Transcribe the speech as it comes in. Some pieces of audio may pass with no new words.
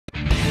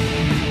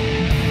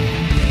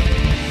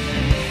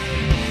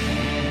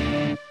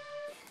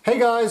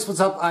guys, what's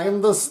up? I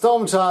am the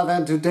Stormchild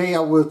and today I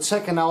will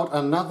checking out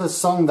another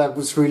song that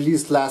was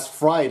released last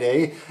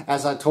Friday.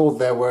 As I told,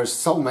 there were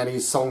so many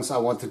songs I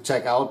want to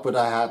check out, but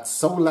I had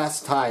so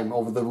less time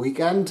over the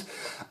weekend.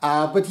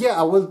 But yeah,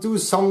 I will do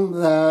some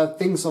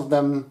things of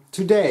them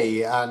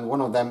today, and one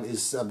of them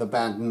is the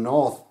band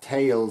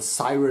NORTHTALE,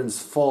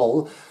 Sirens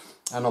Fall,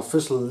 an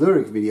official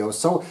lyric video.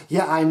 So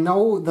yeah, I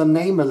know the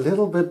name a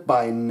little bit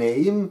by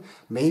name,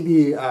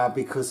 maybe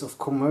because of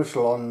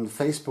commercial on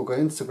Facebook or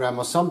Instagram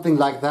or something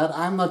like that,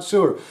 I'm not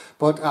sure.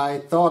 But I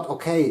thought,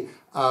 okay,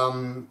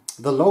 the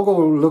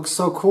logo looks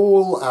so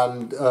cool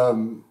and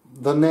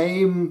the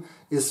name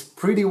is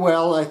pretty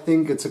well, I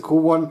think it's a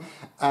cool one.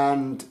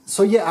 And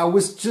so yeah, I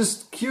was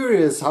just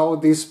curious how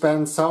this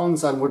band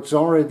sounds and what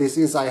genre this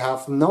is. I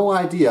have no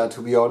idea,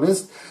 to be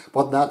honest,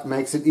 but that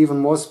makes it even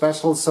more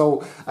special.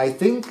 So I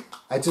think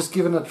I just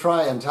give it a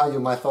try and tell you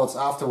my thoughts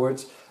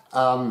afterwards,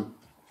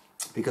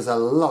 because I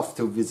love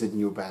to visit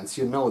new bands.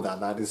 You know that,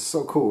 that is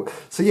so cool.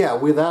 So yeah,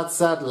 with that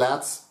said,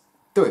 let's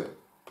do it.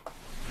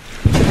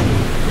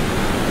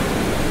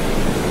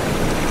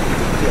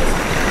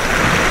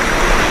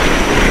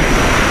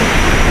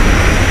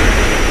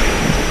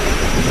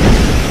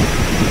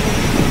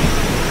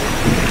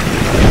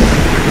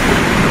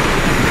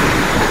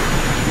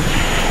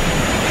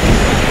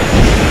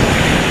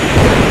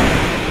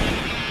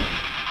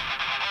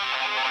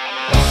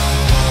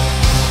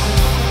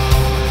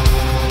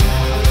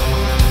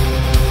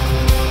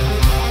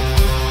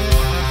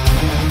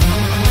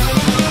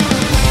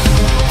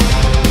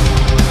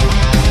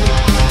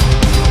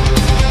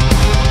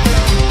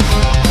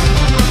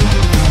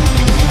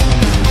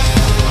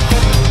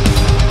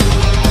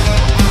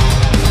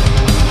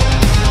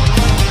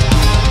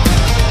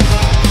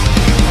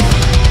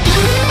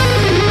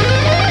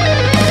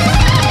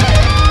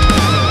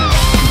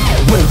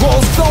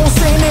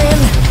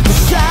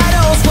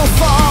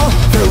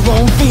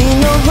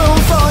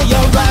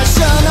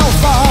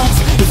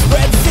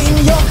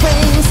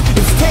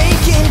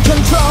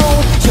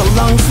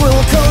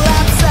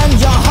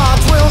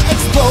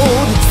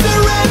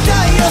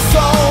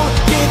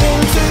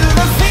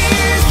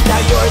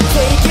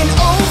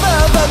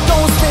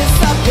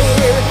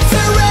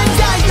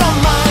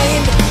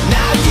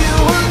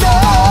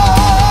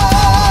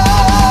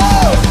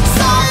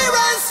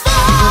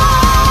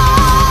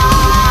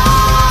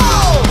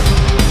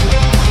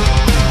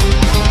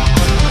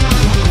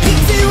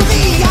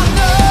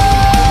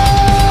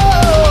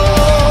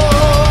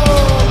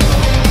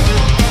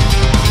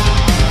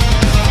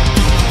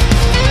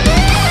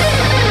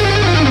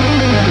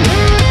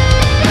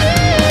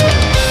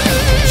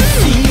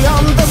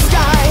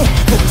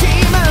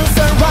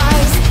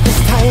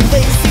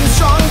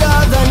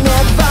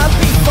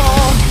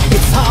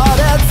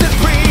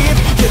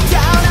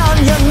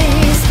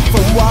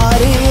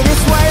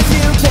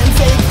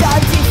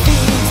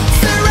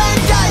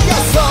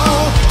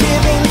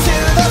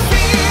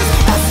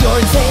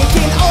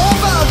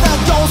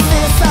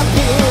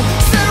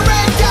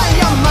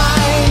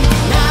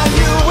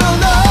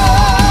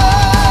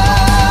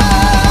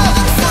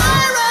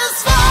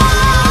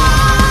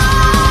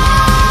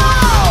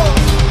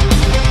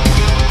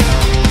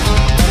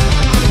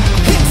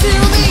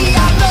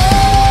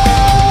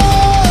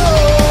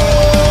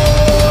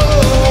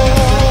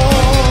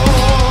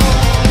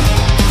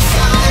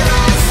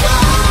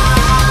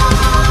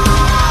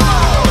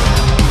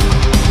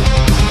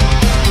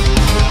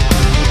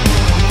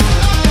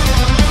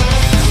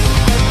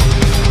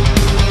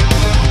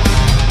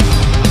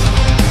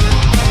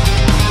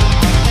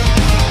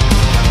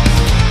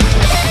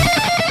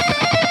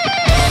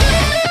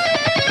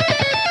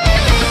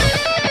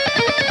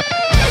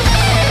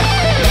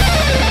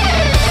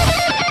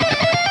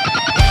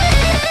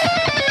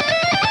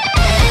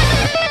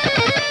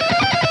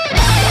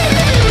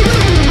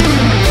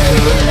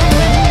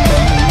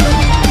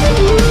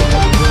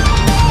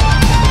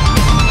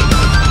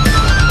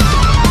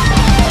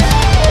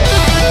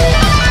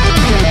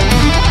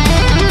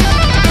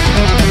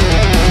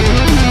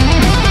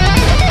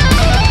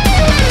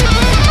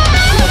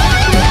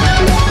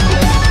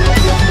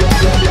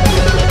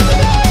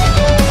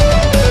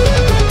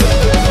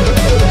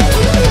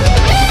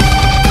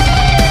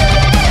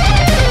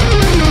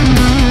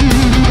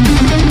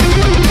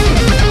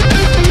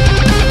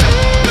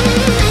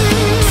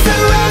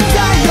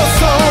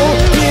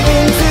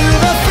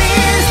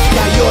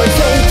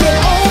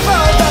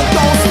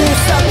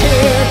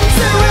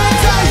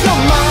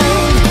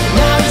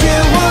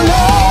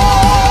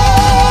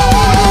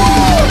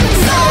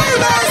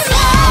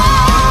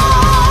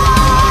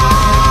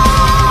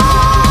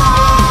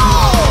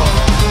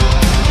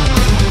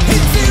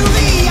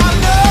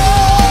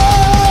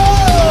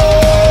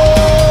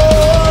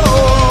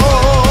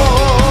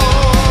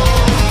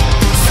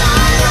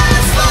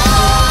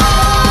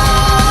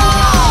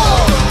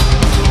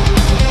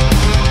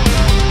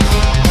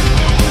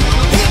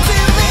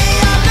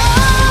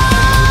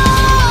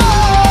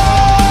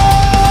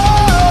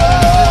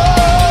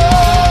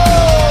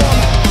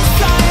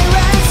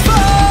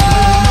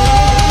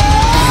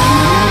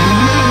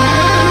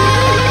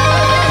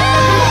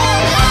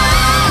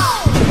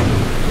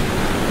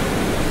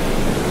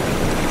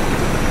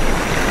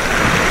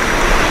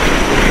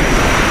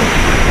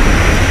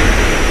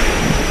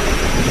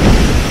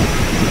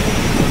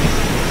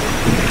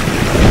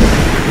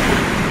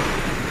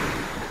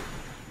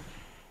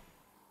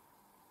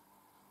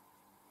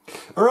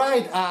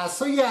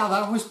 so yeah,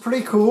 that was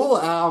pretty cool,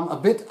 a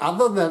bit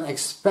other than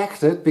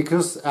expected,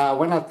 because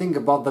when I think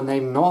about the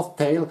name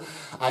NORTHTALE,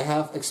 I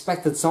have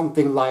expected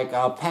something like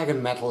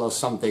pagan metal or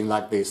something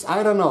like this.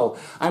 I don't know,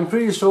 I'm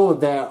pretty sure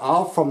they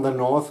are from the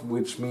north,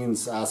 which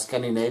means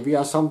Scandinavia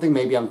or something.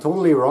 Maybe I'm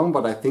totally wrong,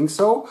 but I think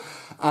so.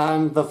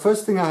 And the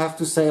first thing I have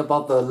to say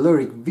about the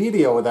lyric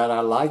video, that I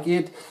like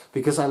it,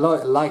 because I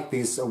like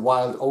these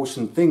wild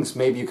ocean things.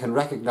 Maybe you can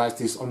recognize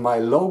this on my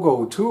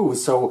logo too.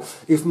 So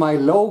if my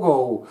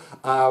logo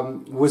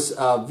was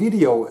a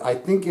video, I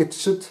think it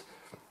should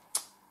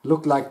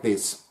look like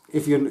this,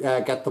 if you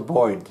get the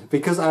point.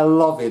 Because I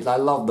love it. I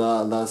love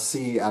the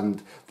sea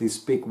and these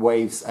big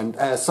waves. And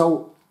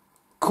so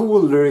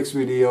cool lyrics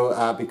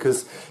video,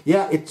 because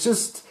yeah, it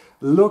just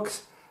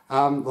looked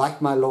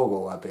like my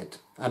logo a bit.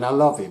 And I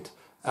love it.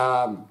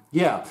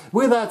 Yeah,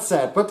 with that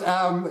said, but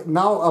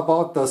now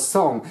about the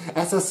song.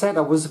 As I said,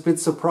 I was a bit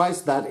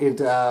surprised that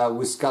it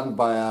was done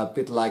by a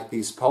bit like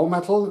this power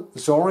metal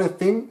genre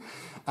thing.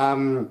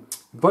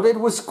 But it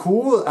was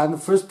cool, and the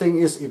first thing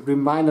is it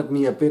reminded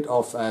me a bit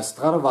of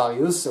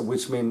Stradivarius,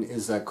 which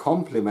is a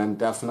compliment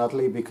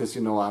definitely, because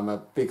you know I'm a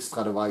big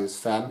Stradivarius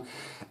fan.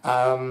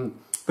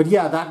 But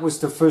yeah, that was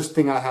the first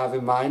thing I have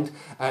in mind,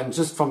 and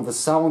just from the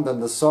sound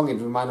and the song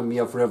it reminded me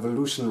of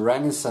Revolution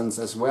Renaissance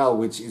as well,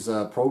 which is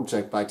a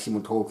project by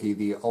Timo Tolkki,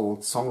 the old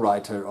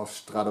songwriter of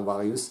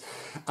Stradivarius.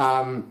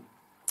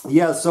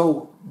 Yeah,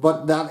 so,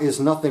 but that is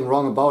nothing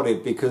wrong about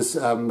it, because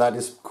that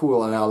is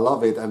cool and I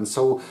love it, and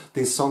so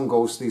this song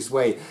goes this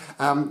way.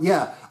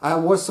 Yeah, I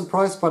was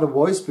surprised by the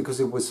voice because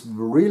it was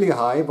really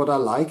high, but I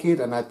like it,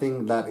 and I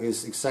think that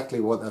is exactly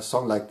what a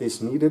song like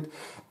this needed,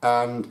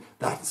 and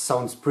that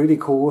sounds pretty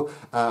cool.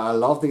 I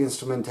love the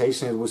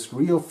instrumentation, it was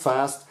real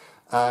fast,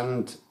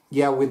 and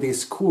yeah, with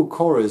this cool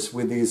chorus,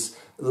 with this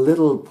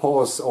little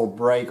pause or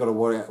break or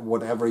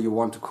whatever you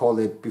want to call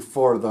it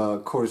before the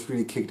chorus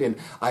really kicked in.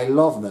 I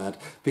love that,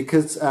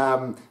 because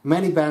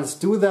many bands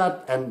do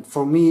that, and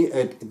for me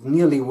it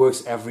nearly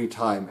works every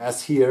time,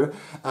 as here,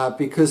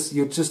 because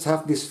you just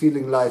have this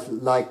feeling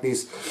like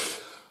this,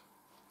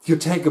 you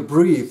take a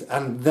breath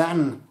and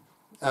then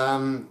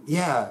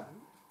yeah,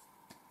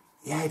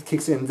 it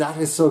kicks in. That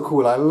is so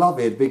cool. I love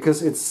it,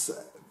 because it's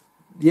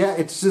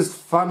just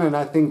fun, and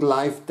I think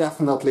live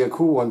definitely a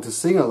cool one to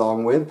sing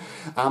along with.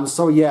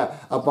 So yeah,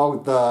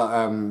 about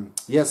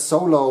the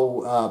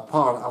solo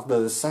part of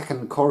the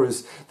second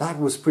chorus, that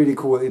was pretty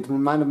cool. It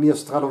reminded me of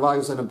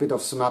Stradivarius and a bit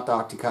of Sonata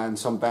Arctica and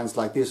some bands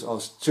like this, or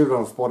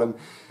Children of Bodom,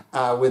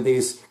 with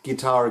these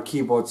guitar,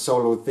 keyboard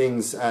solo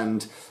things,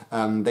 and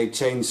they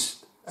change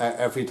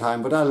every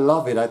time, but I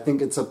love it. I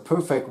think it's a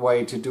perfect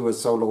way to do a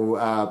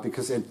solo,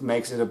 because it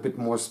makes it a bit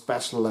more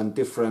special and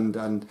different,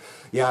 and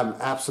yeah, I'm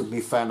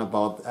absolutely fan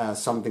about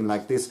something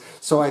like this.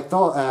 So I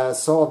thought,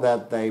 saw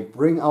that they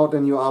bring out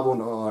a new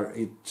album, or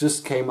it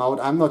just came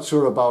out, I'm not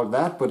sure about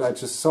that, but I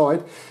just saw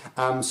it.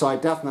 So I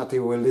definitely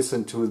will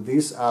listen to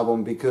this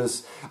album,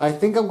 because I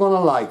think I'm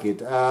gonna like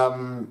it.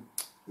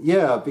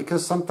 Yeah,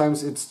 because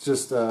sometimes it's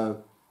just a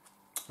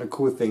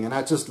cool thing, and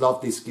I just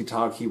love this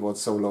guitar keyboard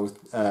solo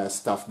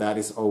stuff. That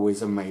is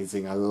always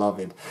amazing. I love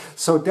it.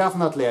 So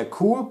definitely a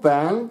cool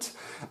band,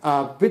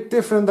 a bit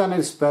different than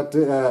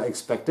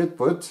expected,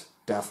 but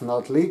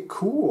definitely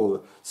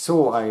cool.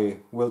 So I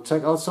will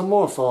check out some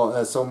more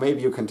so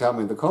maybe you can tell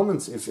me in the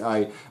comments if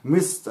I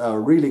missed a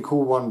really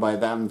cool one by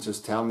them.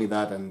 Just tell me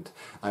that, and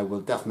I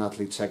will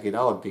definitely check it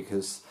out,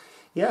 because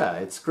yeah,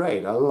 it's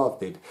great. I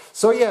loved it.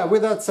 So yeah,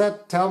 with that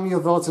said, tell me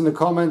your thoughts in the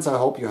comments. I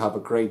hope you have a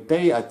great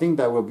day. I think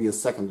there will be a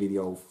second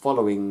video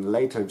following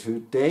later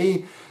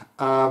today.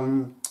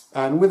 And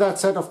with that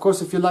said, of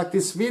course, if you like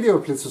this video,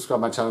 please subscribe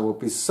my channel. It would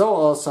be so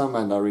awesome.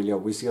 And I really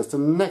hope we see us the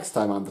next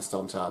time on the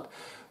Stormchild.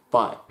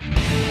 Bye.